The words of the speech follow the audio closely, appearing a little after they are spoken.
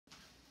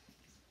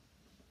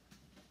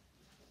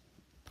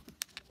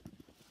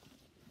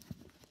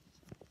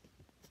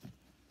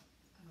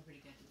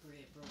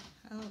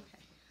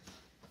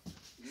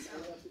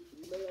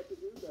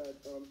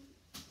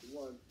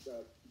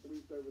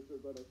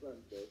services on a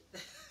Sunday.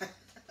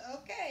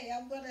 Okay,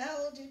 I'm going to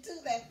hold you to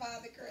that,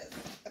 Father Chris.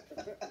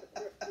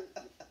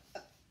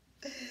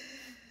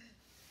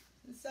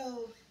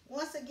 So,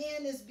 once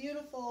again, this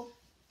beautiful,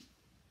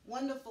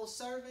 wonderful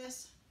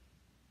service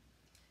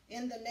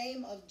in the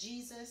name of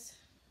Jesus.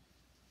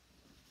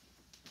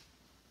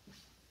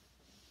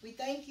 We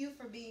thank you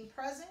for being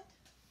present.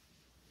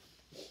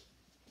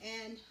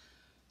 And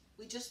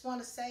we just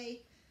want to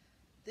say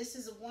this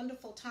is a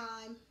wonderful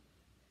time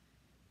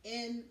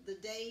in the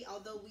day,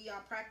 although we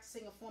are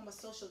practicing a form of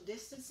social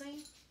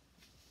distancing.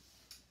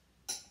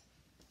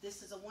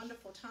 This is a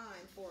wonderful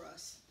time for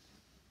us.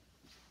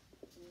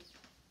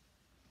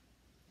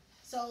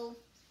 So,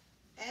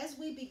 as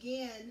we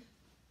begin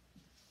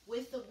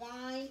with the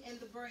wine and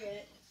the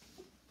bread,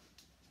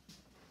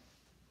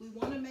 we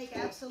want to make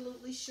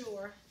absolutely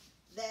sure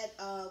that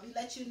we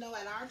let you know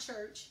at our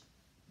church,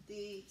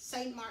 the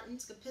St.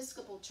 Martin's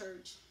Episcopal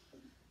Church,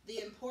 the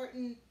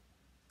important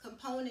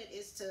component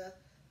is to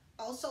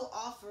also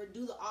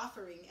do the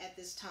offering at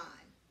this time.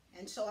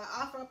 And so I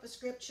offer up a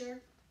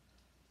scripture,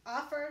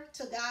 offer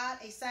to God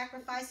a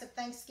sacrifice of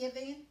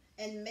thanksgiving,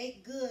 and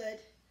make good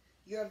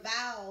your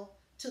vow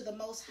to the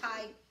Most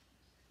High.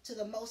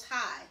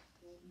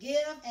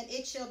 Give, and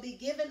it shall be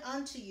given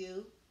unto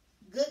you,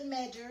 good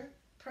measure,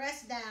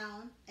 pressed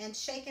down and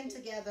shaken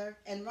together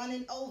and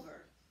running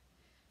over.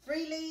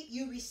 Freely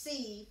you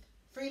receive,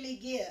 freely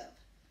give,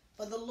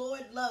 for the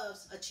Lord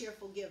loves a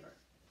cheerful giver.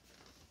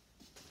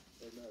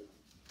 Amen.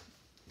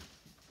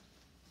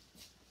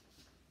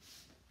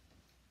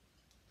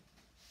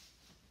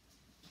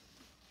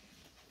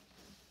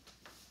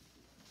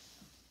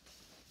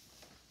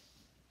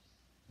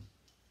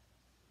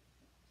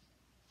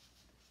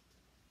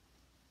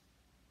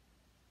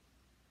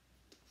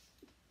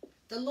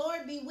 The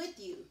Lord be with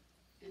you.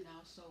 And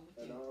also with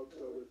And you.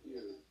 also with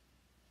you.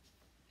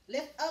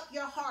 Lift up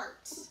your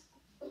hearts.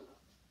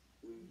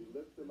 We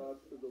lift them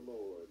up to the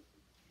Lord.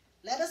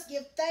 Let us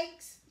give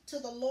thanks to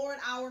the Lord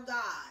our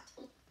God.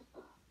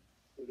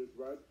 It is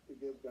right to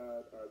give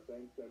God our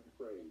thanks and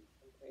praise.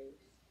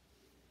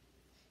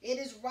 It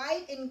is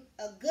right and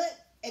a good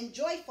and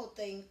joyful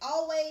thing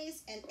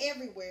always and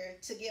everywhere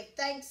to give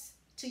thanks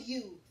to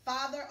you,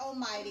 Father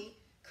Almighty,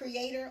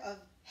 creator of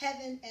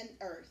heaven and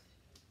earth.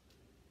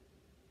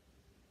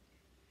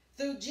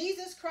 Through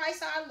Jesus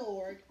Christ our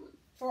Lord,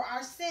 for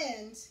our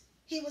sins,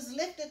 he was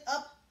lifted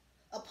up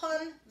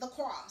upon the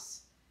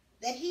cross,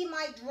 that he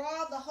might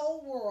draw the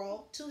whole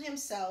world to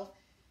himself,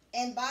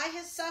 and by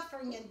his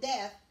suffering and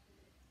death,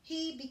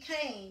 he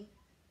became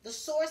the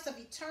source of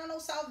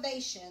eternal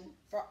salvation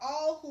for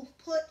all who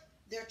put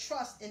their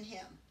trust in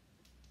him.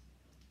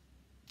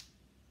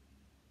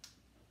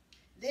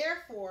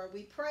 Therefore,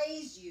 we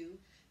praise you,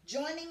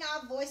 joining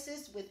our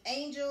voices with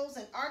angels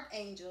and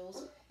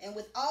archangels, and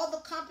with all the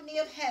company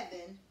of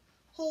heaven,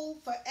 who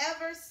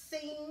forever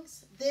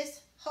sings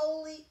this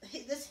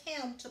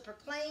hymn to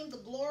proclaim the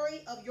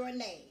glory of your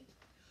name.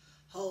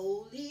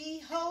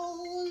 Holy,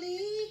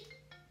 holy,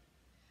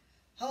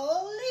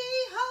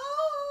 holy,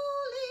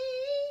 holy,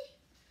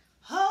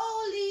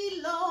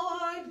 holy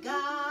Lord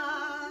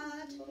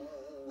God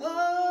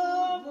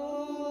of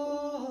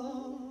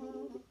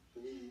all.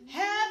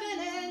 Heaven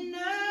and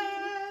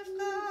earth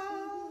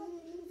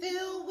come,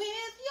 filled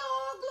with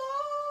your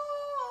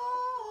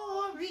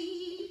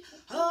glory.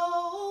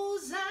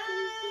 Hosanna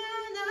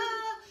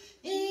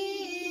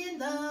in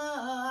the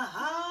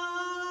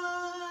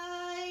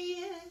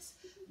highest.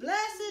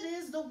 Blessed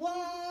is the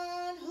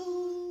one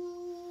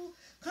who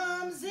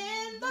comes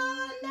in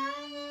the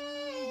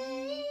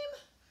name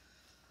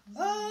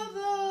of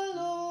the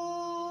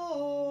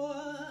Lord,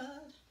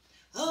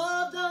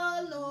 of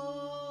the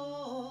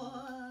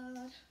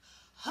Lord.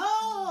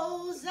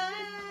 Hosanna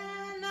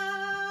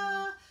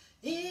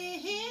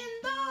in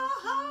the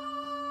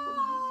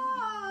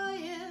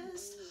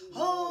highest.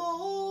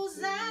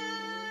 Hosanna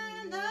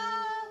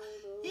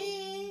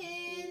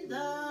in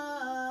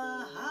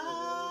the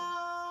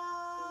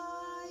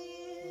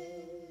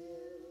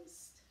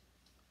highest.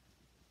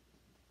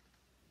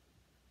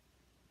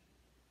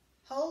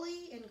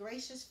 Holy and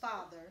gracious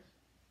Father,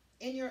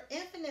 in your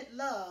infinite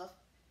love,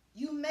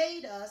 you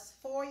made us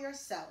for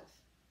yourself.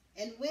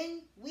 And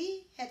when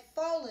we had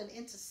fallen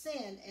into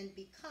sin and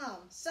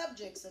become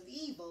subjects of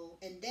evil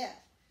and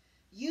death,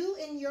 you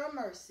in your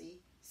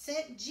mercy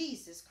sent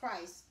Jesus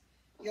Christ,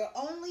 your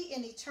only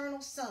and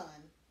eternal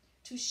Son,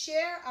 to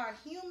share our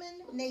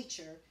human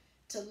nature,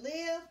 to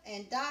live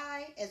and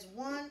die as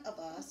one of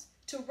us,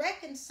 to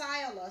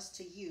reconcile us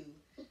to you,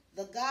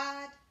 the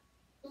God,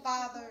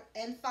 Father,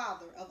 and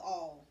Father of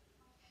all.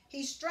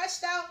 He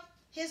stretched out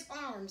his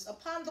arms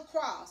upon the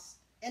cross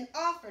and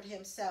offered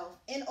himself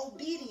in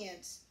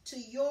obedience to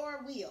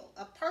your will,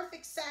 a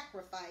perfect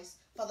sacrifice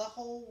for the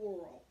whole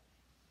world.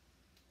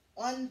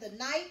 On the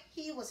night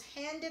he was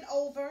handed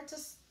over to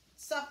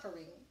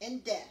suffering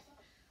and death,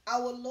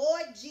 our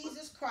Lord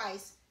Jesus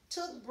Christ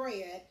took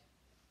bread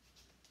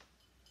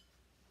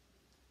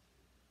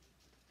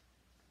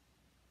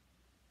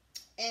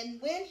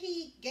and when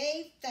he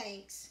gave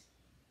thanks,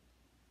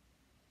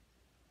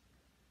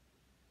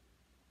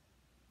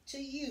 to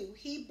you,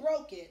 he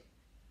broke it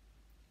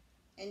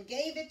and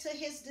gave it to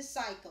his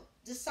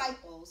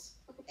disciples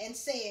and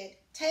said,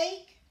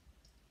 "Take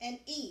and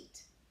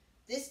eat.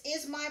 This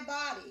is my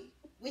body,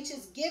 which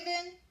is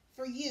given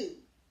for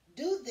you.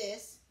 Do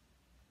this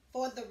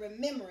for the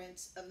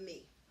remembrance of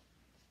me."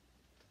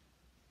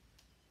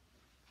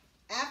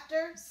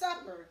 After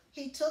supper,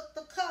 he took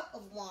the cup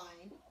of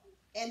wine,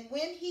 and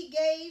when he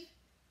gave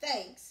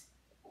thanks,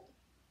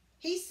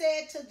 he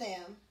said to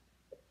them,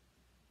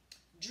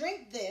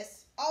 "Drink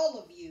this, all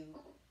of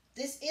you.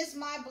 This is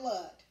my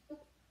blood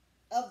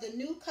of the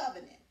new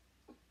covenant,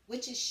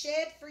 which is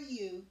shed for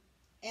you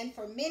and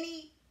for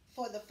many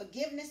for the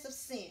forgiveness of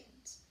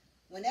sins.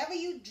 Whenever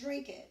you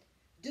drink it,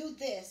 do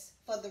this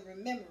for the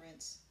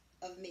remembrance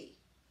of me."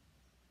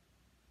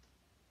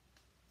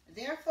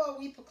 Therefore,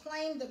 we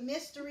proclaim the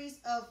mysteries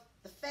of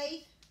the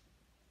faith.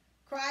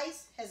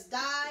 Christ has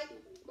died.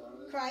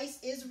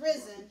 Christ is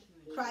risen.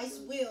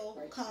 Christ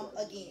will come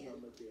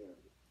again.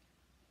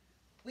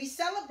 We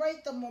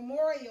celebrate the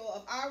memorial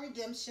of our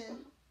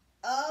redemption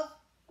of,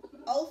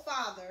 O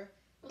Father,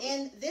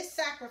 in this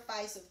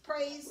sacrifice of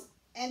praise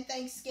and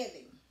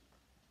thanksgiving.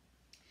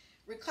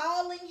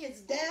 Recalling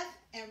his death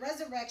and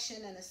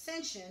resurrection and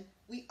ascension,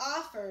 we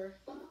offer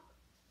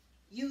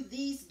you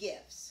these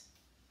gifts.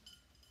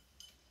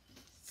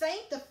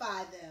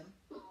 Sanctify them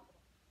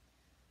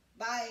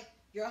by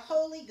your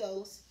Holy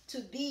Ghost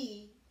to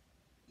be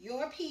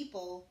your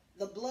people,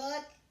 the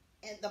blood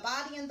and the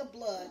body and the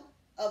blood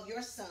of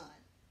your Son,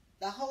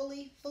 the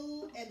holy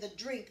food and the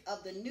drink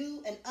of the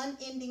new and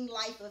unending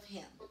life of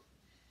him.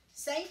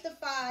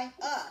 Sanctify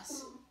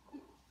us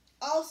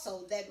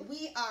also, that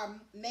we are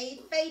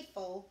made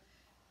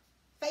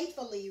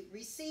faithfully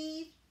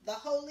receive the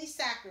holy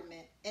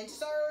sacrament and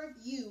serve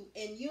you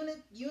in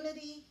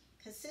unity,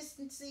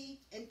 consistency,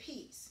 and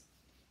peace.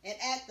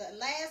 And at the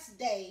last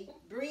day,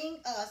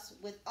 bring us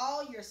with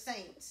all your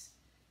saints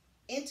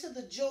into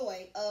the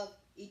joy of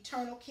the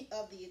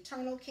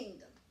eternal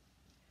kingdom.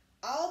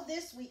 All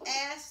this we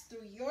ask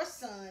through your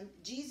Son,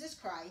 Jesus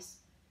Christ,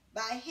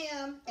 by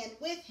him and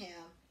with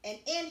him and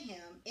in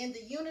him, in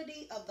the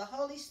unity of the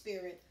Holy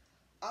Spirit.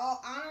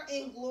 All honor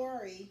and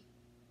glory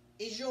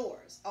is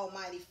yours,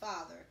 Almighty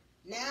Father,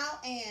 now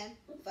and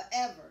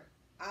forever.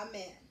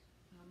 Amen.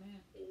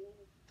 Amen.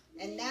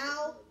 And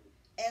now,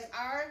 as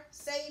our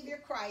Savior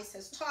Christ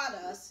has taught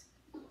us,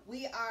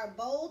 we are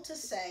bold to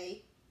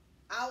say,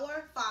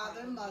 "Our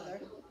Father,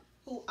 Mother,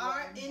 who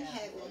art in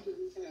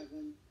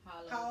heaven,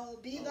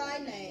 hallowed be thy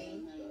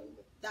name.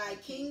 Thy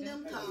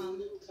kingdom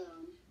come,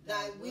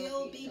 thy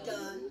will be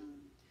done,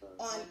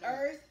 on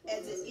earth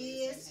as it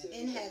is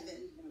in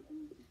heaven.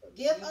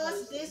 Give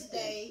us this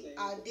day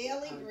our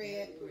daily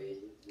bread,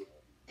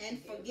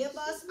 and forgive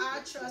us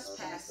our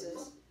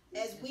trespasses,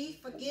 as we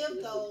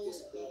forgive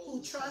those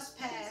who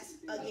trespass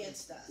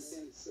against us.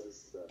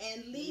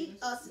 And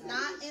lead us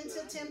not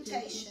into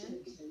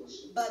temptation,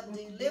 but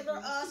deliver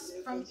us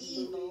from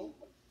evil.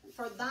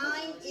 For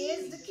thine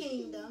is the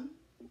kingdom,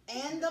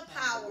 and the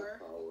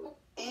power,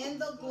 and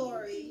the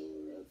glory,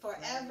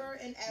 forever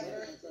and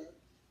ever.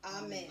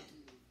 Amen."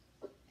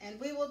 And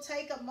we will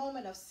take a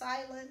moment of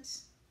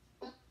silence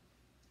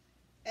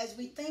as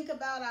we think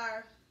about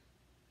our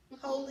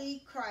holy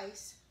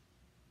Christ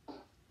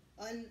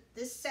on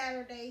this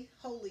Saturday,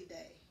 Holy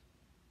Day.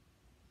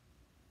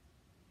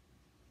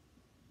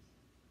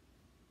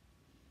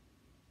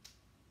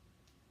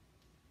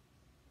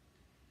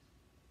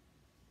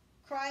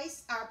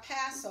 Christ, our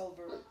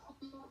Passover,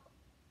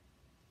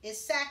 is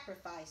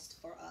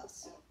sacrificed for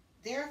us.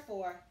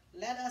 Therefore,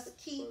 let us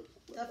keep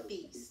the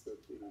feast.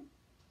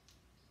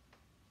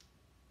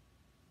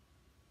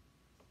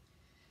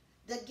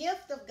 The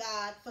gift of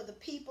God for the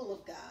people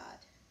of God.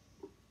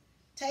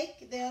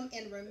 Take them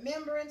in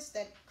remembrance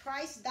that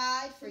Christ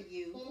died for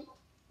you,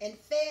 and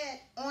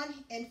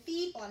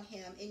feed on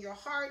him in your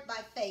heart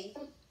by faith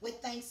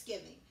with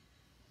thanksgiving.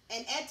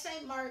 And at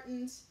St.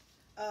 Martin's,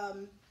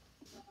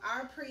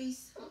 our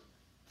priest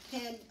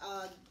can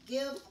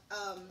give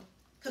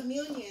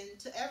communion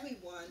to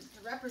everyone,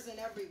 to represent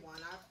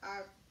everyone.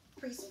 Our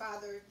priest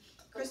father,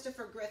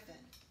 Christopher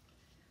Griffin.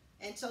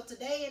 And so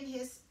today, in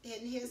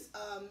his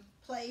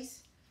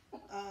place,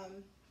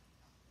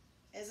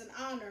 as an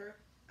honor,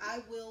 I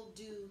will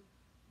do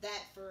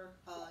that for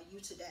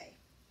you today.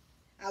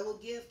 I will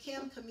give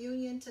Kim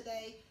communion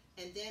today,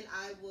 and then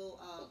I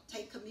will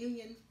take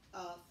communion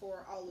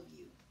for all of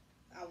you.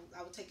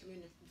 I will take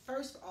communion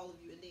first for all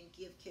of you, and then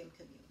give Kim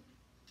communion.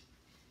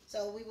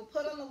 So we will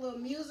put on a little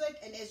music,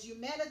 and as you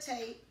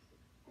meditate,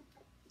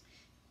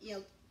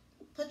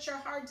 put your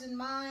hearts and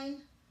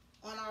mind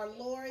on our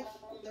Lord,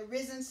 the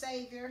risen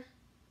Savior,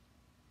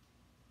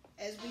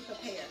 as we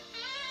prepare.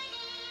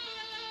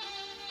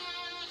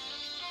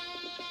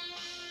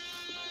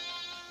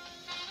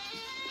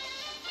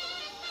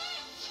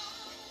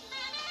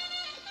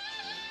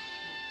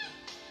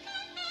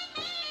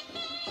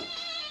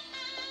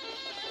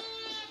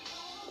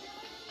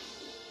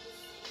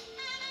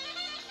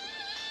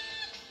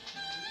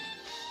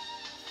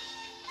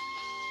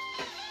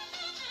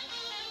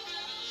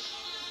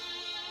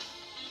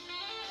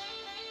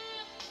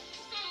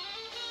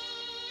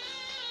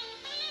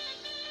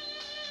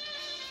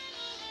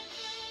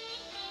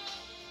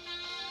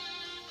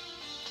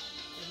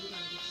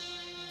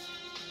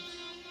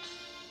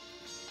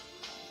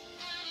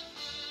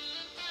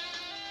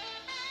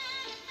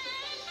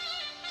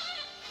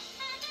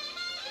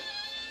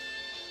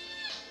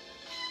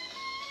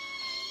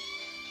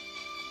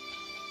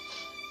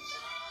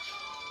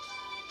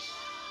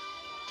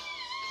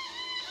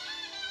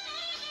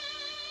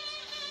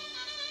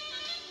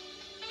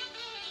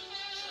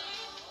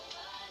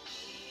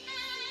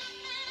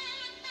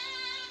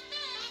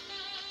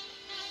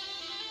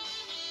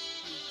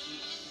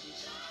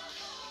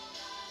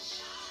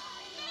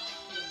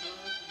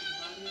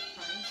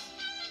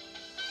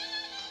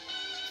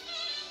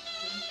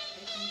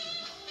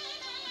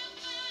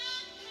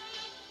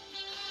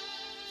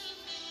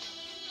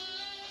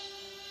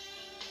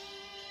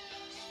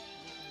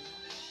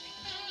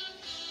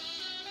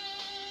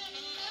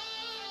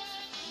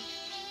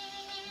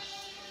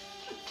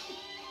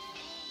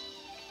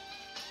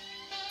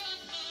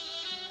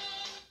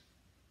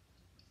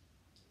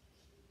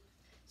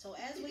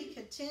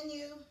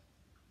 continue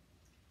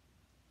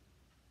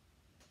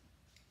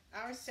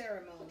our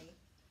ceremony,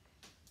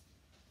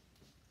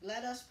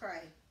 let us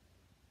pray.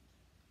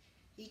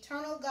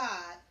 Eternal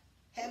God,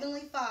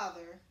 Heavenly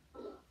Father,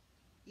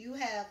 you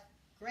have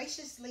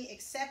graciously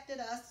accepted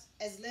us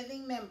as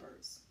living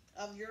members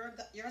of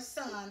your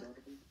Son,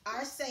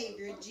 our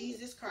Savior,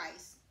 Jesus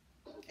Christ.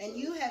 And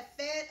you have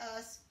fed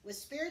us with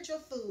spiritual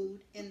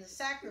food in the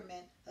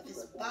sacrament of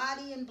his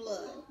body and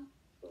blood.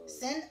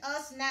 Send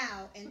us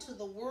now into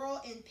the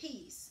world in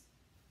peace,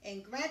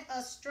 and grant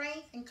us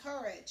strength and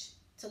courage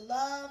to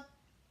love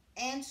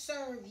and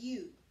serve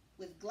you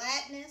with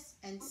gladness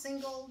and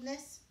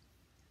singleness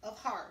of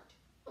heart.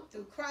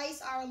 Through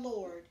Christ our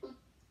Lord.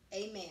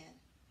 Amen.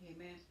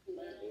 Amen.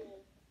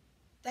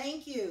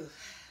 Thank you.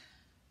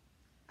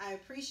 I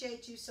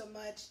appreciate you so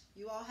much.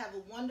 You all have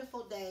a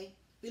wonderful day.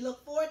 We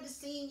look forward to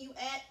seeing you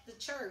at the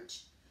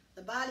church,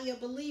 the body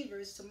of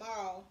believers,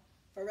 tomorrow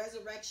for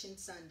Resurrection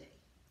Sunday.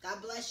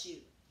 God bless you.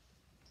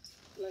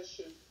 Bless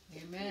you.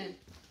 Amen.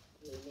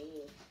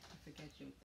 Amen. I forget you.